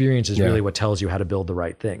 That experience is really what tells you how to build the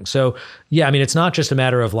right thing. So yeah, I mean, it's not just a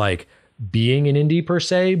matter of like being an indie per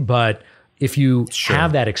se, but if you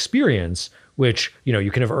have that experience, which, you know,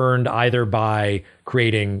 you can have earned either by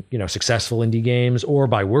creating, you know, successful indie games or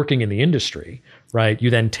by working in the industry, right? You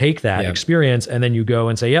then take that experience and then you go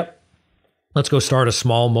and say, yep, let's go start a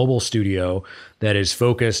small mobile studio that is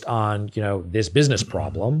focused on, you know, this business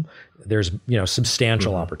problem. There's, you know,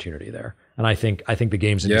 substantial opportunity there. And I think the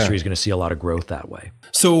games industry is going to see a lot of growth that way.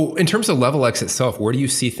 So in terms of Level X itself, where do you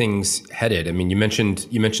see things headed? I mean, you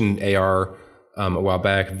mentioned AR a while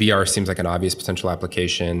back. VR seems like an obvious potential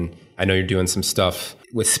application. I know you're doing some stuff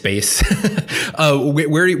with space.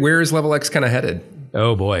 Where is Level X kind of headed?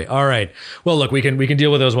 Oh boy. All right. Well, look, we can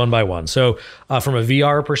deal with those one by one. So from a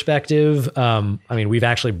VR perspective, I mean, we've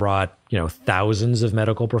actually brought, you know, thousands of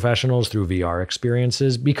medical professionals through VR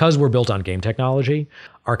experiences because we're built on game technology.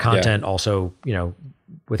 Our content also, you know,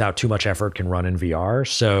 without too much effort can run in VR.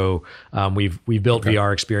 So we've built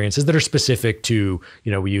VR experiences that are specific to,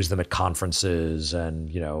 you know, we use them at conferences and,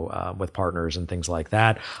 you know, with partners and things like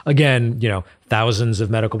that. Again, you know, thousands of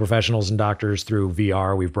medical professionals and doctors through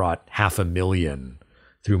VR. We've brought 500,000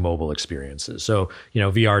 through mobile experiences. So, you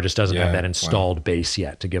know, VR just doesn't have that installed base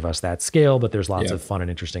yet to give us that scale, but there's lots of fun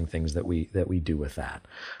and interesting things that we do with that.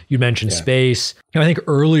 You mentioned space. You know, I think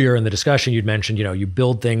earlier in the discussion, you'd mentioned, you know, you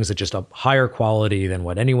build things at just a higher quality than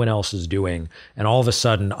what anyone else is doing. And all of a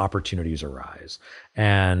sudden opportunities arise.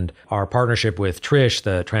 And our partnership with Trish,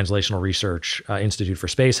 the Translational Research Institute for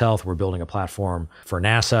Space Health, we're building a platform for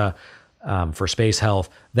NASA for space health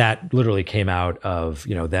that literally came out of,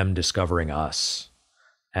 you know, them discovering us.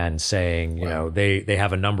 And saying, you know, they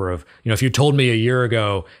have a number of, you know, if you told me a year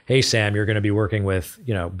ago, hey, Sam, you're going to be working with,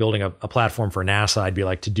 you know, building a platform for NASA, I'd be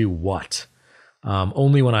like, to do what?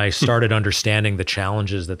 Only when I started understanding the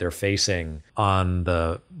challenges that they're facing on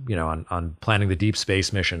the, you know, on planning the deep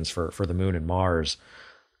space missions for the moon and Mars,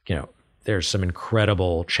 you know, there's some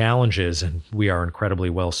incredible challenges and we are incredibly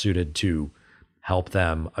well suited to help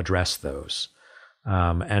them address those.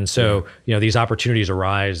 And so, you know, these opportunities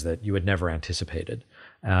arise that you had never anticipated.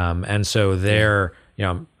 And so there, you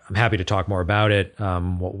know, I'm happy to talk more about it,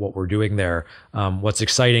 what we're doing there. What's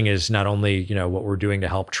exciting is not only, you know, what we're doing to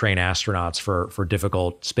help train astronauts for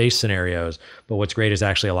difficult space scenarios, but what's great is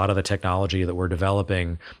actually a lot of the technology that we're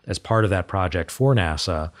developing as part of that project for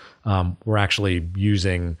NASA, we're actually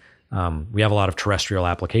using, we have a lot of terrestrial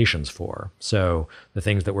applications for. So the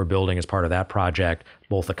things that we're building as part of that project,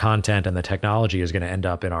 both the content and the technology is going to end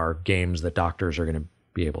up in our games that doctors are going to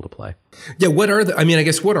be able to play. Yeah. What are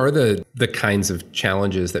the kinds of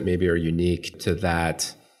challenges that maybe are unique to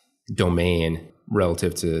that domain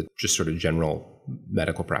relative to just sort of general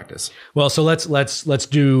medical practice? Well, so let's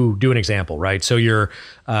do an example, right? So you're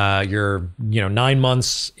 9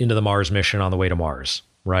 months into the Mars mission on the way to Mars,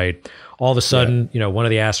 right? All of a sudden, you know, one of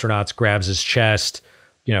the astronauts grabs his chest,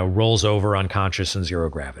 you know, rolls over unconscious in zero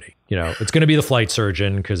gravity. You know, it's going to be the flight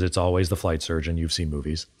surgeon because it's always the flight surgeon. You've seen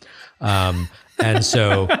movies. And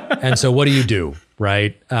so what do?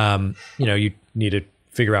 Right? You know, you need to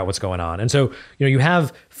figure out what's going on. And so, you know, you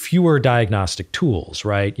have fewer diagnostic tools,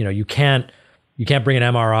 right? You know, you can't bring an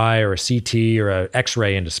MRI or a CT or a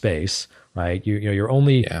X-ray into space, right? You know, your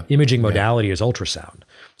only imaging modality is ultrasound.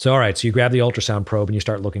 So, all right, so you grab the ultrasound probe and you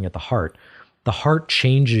start looking at the heart. The heart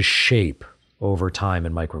changes shape over time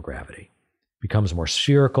in microgravity, becomes more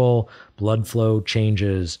spherical, blood flow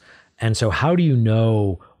changes. And so how do you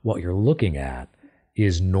know what you're looking at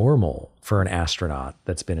is normal for an astronaut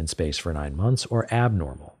that's been in space for 9 months or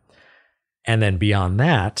abnormal? And then beyond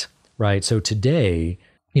that, right? So today,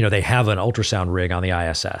 you know, they have an ultrasound rig on the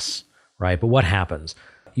ISS, right? But what happens?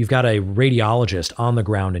 You've got a radiologist on the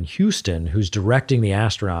ground in Houston who's directing the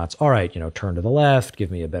astronauts. All right, you know, turn to the left, give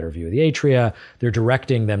me a better view of the atria. They're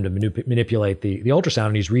directing them to manipulate the ultrasound,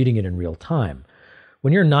 and he's reading it in real time.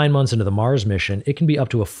 When you're 9 months into the Mars mission, it can be up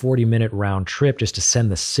to a 40-minute round trip just to send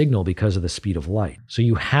the signal because of the speed of light. So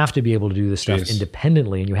you have to be able to do this stuff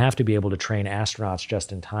independently, and you have to be able to train astronauts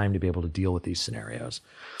just in time to be able to deal with these scenarios.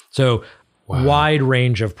 So wide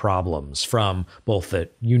range of problems, from both the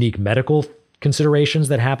unique medical considerations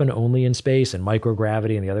that happen only in space and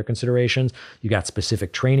microgravity and the other considerations. You got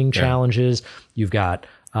specific training challenges. You've got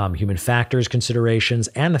human factors considerations,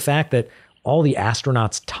 and the fact that all the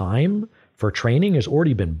astronauts' time for training has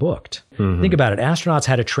already been booked. Think about it. Astronauts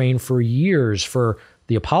had to train for years for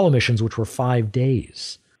the Apollo missions, which were 5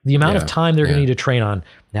 days. The amount of time they're going to need to train on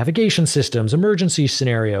navigation systems, emergency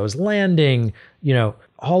scenarios, landing,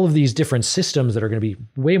 all of these different systems that are going to be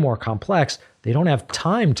way more complex. They don't have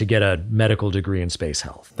time to get a medical degree in space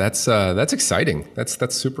health. That's exciting.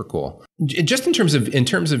 That's super cool. Just in terms of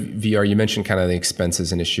VR, you mentioned kind of the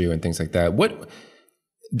expenses an issue and things like that.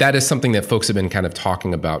 That is something that folks have been kind of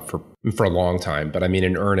talking about for a long time. But I mean,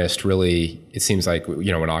 in earnest, really, it seems like,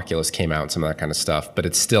 when Oculus came out and some of that kind of stuff, but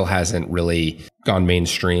it still hasn't really gone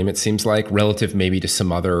mainstream, it seems like, relative maybe to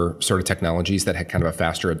some other sort of technologies that had kind of a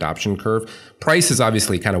faster adoption curve. Price is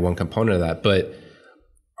obviously kind of one component of that, but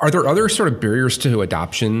are there other sort of barriers to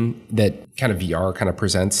adoption that kind of VR kind of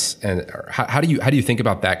presents? And how do you think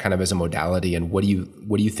about that kind of as a modality? And what do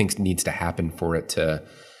you think needs to happen for it to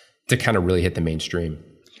kind of really hit the mainstream?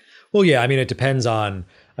 Well, yeah, I mean, it depends on,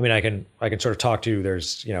 I can sort of talk to,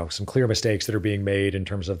 there's, some clear mistakes that are being made in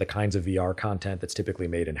terms of the kinds of VR content that's typically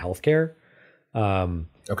made in healthcare.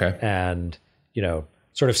 Okay. And,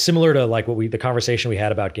 sort of similar to like the conversation we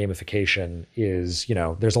had about gamification is,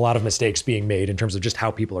 there's a lot of mistakes being made in terms of just how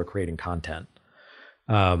people are creating content.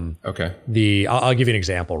 Okay. I'll give you an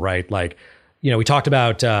example, right? Like, we talked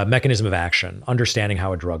about mechanism of action, understanding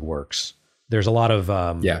how a drug works. There's a lot of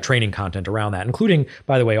training content around that, including,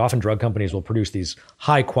 by the way, often drug companies will produce these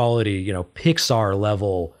high quality, Pixar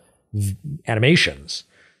level animations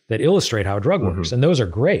that illustrate how a drug works. And those are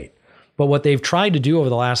great. But what they've tried to do over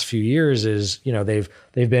the last few years is,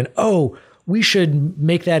 they've been, we should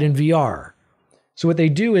make that in VR. So what they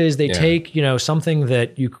do is they take, something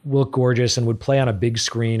that you look gorgeous and would play on a big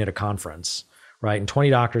screen at a conference, right? And 20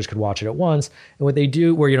 doctors could watch it at once. And what they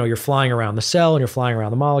do, where, you're flying around the cell and you're flying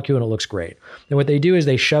around the molecule and it looks great. And what they do is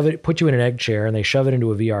they put you in an egg chair and they shove it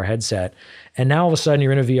into a VR headset. And now all of a sudden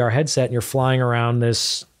you're in a VR headset and you're flying around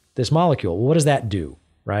this molecule. Well, what does that do,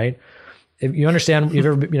 right? If you understand, you've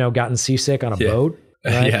ever, gotten seasick on a boat,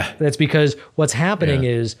 right? That's because what's happening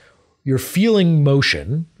is you're feeling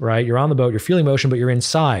motion, right? You're on the boat, you're feeling motion, but you're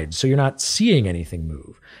inside. So you're not seeing anything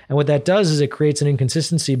move. And what that does is it creates an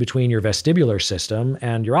inconsistency between your vestibular system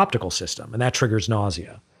and your optical system. And that triggers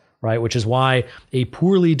nausea, right? Which is why a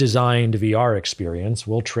poorly designed VR experience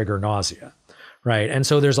will trigger nausea, right? And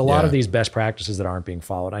so there's a lot of these best practices that aren't being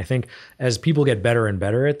followed. I think as people get better and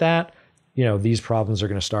better at that, these problems are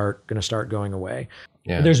going to start going away.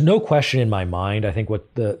 Yeah. There's no question in my mind. I think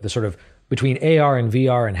what the sort of between AR and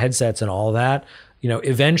VR and headsets and all that,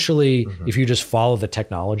 eventually, if you just follow the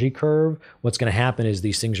technology curve, what's going to happen is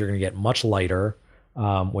these things are going to get much lighter,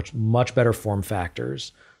 which much better form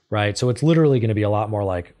factors, right? So it's literally going to be a lot more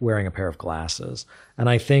like wearing a pair of glasses. And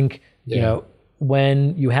I think,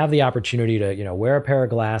 when you have the opportunity to, wear a pair of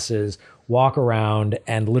glasses, walk around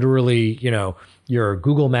and literally, your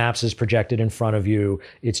Google Maps is projected in front of you.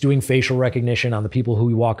 It's doing facial recognition on the people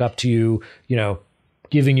who walk up to you,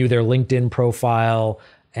 giving you their LinkedIn profile.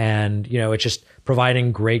 And, it's just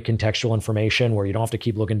providing great contextual information where you don't have to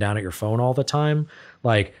keep looking down at your phone all the time.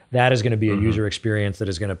 Like that is going to be a user experience that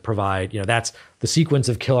is going to provide, that's the sequence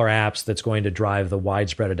of killer apps that's going to drive the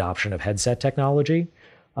widespread adoption of headset technology.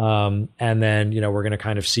 And then, we're going to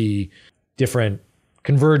kind of see different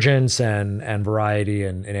convergence and variety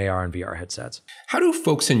in AR and VR headsets. How do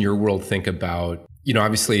folks in your world think about,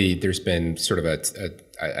 obviously there's been sort of a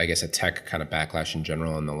tech kind of backlash in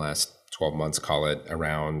general in the last 12 months, call it,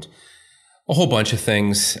 around a whole bunch of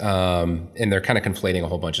things. And they're kind of conflating a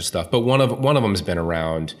whole bunch of stuff. But one of them has been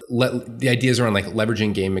around the ideas around like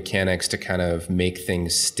leveraging game mechanics to kind of make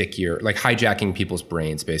things stickier, like hijacking people's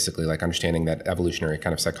brains, basically, like understanding that evolutionary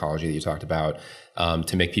kind of psychology that you talked about,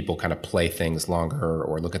 to make people kind of play things longer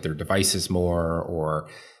or look at their devices more or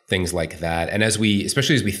things like that. And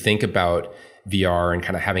especially as we think about VR and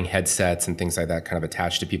kind of having headsets and things like that kind of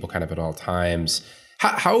attached to people kind of at all times,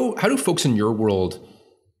 how do folks in your world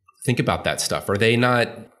think about that stuff? Are they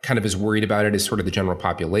not kind of as worried about it as sort of the general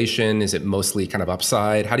population? Is it mostly kind of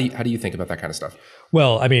upside? How do you think about that kind of stuff?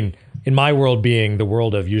 Well, I mean, in my world being the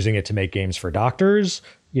world of using it to make games for doctors,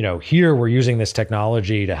 here we're using this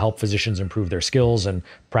technology to help physicians improve their skills and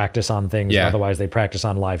practice on things. Yeah. Otherwise they practice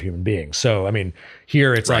on live human beings. So, I mean,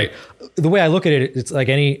 here it's right. Like the way I look at it, it's like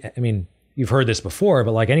you've heard this before,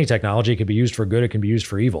 but like any technology, it can be used for good. It can be used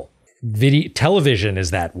for evil. Television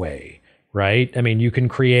is that way. Right? I mean, you can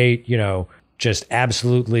create, just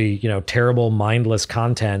absolutely, terrible, mindless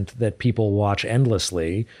content that people watch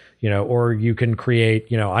endlessly, or you can create,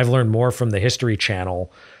 I've learned more from the History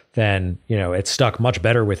Channel than, it's stuck much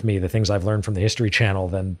better with me, the things I've learned from the History Channel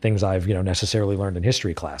than things I've, necessarily learned in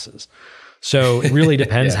history classes. So it really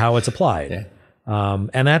depends how it's applied. Yeah.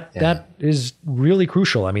 And that is really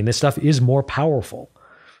crucial. I mean, this stuff is more powerful.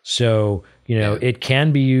 So, it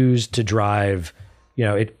can be used to drive,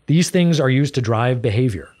 these things are used to drive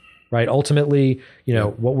behavior, right? Ultimately,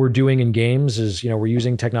 what we're doing in games is, we're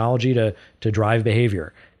using technology to drive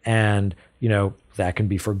behavior. And, that can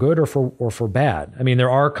be for good or for bad. I mean, there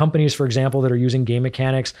are companies, for example, that are using game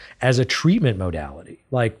mechanics as a treatment modality.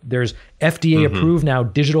 Like there's FDA approved now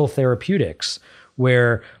digital therapeutics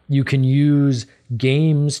where you can use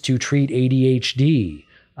games to treat ADHD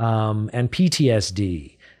and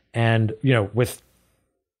PTSD and, with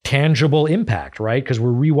tangible impact, right? Because we're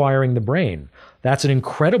rewiring the brain. That's an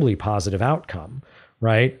incredibly positive outcome,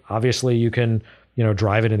 right? Obviously, you can,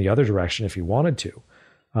 drive it in the other direction if you wanted to.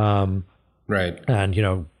 Right. And,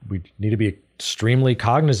 we need to be extremely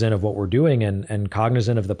cognizant of what we're doing and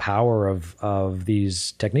cognizant of the power of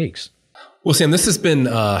these techniques. Well, Sam, this has been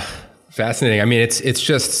fascinating. I mean,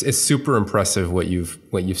 it's super impressive what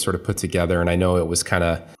you've sort of put together. And I know it was kind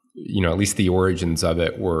of, at least the origins of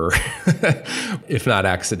it were, if not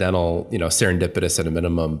accidental, serendipitous at a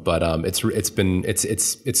minimum. But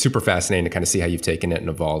it's super fascinating to kind of see how you've taken it and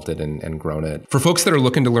evolved it and grown it. For folks that are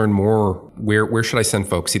looking to learn more, where should I send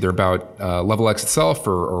folks? Either about Level X itself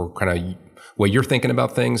or kind of what you're thinking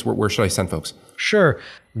about things. Where should I send folks? Sure.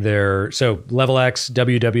 So Level X,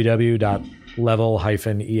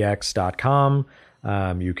 www.level-ex.com.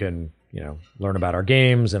 You can learn about our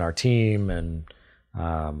games and our team and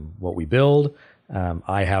what we build.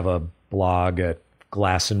 I have a blog at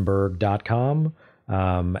Glassenberg.com.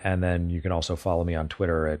 And then you can also follow me on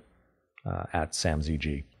Twitter at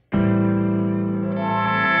SamZG.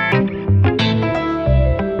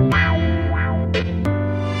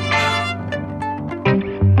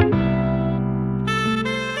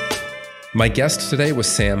 My guest today was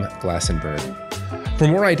Sam Glassenberg. For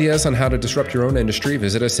more ideas on how to disrupt your own industry,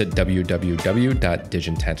 visit us at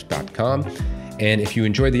www.digintent.com. And if you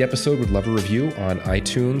enjoyed the episode, would love a review on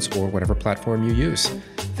iTunes or whatever platform you use.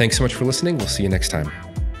 Thanks so much for listening. We'll see you next time.